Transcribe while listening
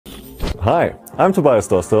Hi, I'm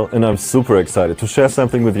Tobias and I'm super excited to share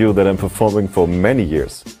something with you that I'm performing for many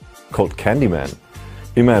years, called 캔디맨.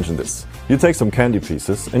 Imagine this. You take some candy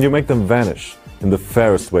pieces and you make them vanish in the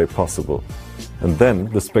fairest way possible. And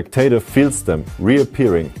then the spectator feels them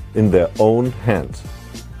reappearing in their own hand.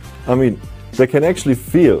 I mean, they can actually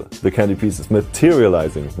feel the candy pieces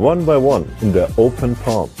materializing one by one in their open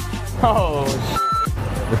palm. Oh,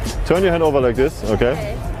 Turn your hand over like this,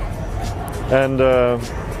 okay? And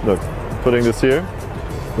look, putting this here.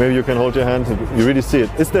 Maybe you can hold your hand, you really see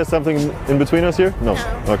it. Is there something in between us here? No.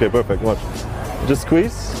 Okay, perfect, watch. Just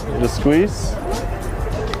squeeze, just squeeze.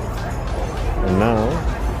 And now...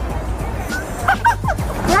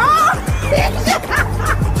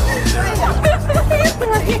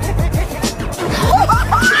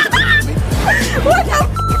 What the f***?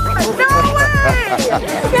 No way!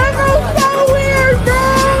 That was so weird, bro!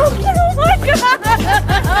 Oh my god!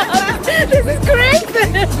 This is crazy!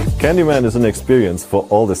 캔디맨 is an experience for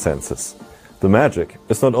all the senses. The magic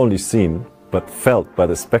is not only seen, but felt by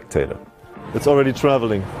the spectator. It's already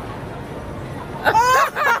traveling.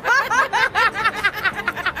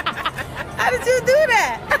 How did you do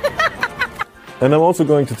that? And I'm also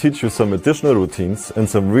going to teach you some additional routines and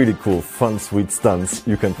some really cool, fun, sweet stunts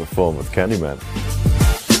you can perform with 캔디맨.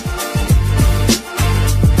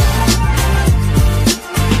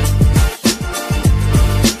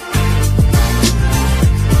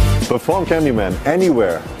 Perform 캔디맨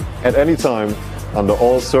anywhere, at any time, under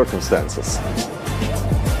all circumstances.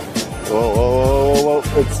 Whoa, whoa, whoa, whoa, whoa.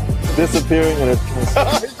 It's disappearing and it comes.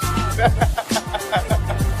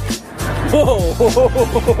 whoa,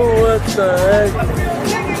 what the heck?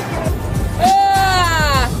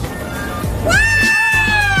 Ah!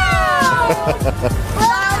 Wow!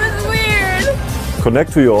 That was weird! Connect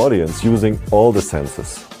to your audience using all the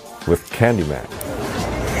senses with 캔디맨.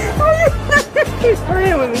 He's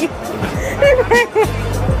playing with me.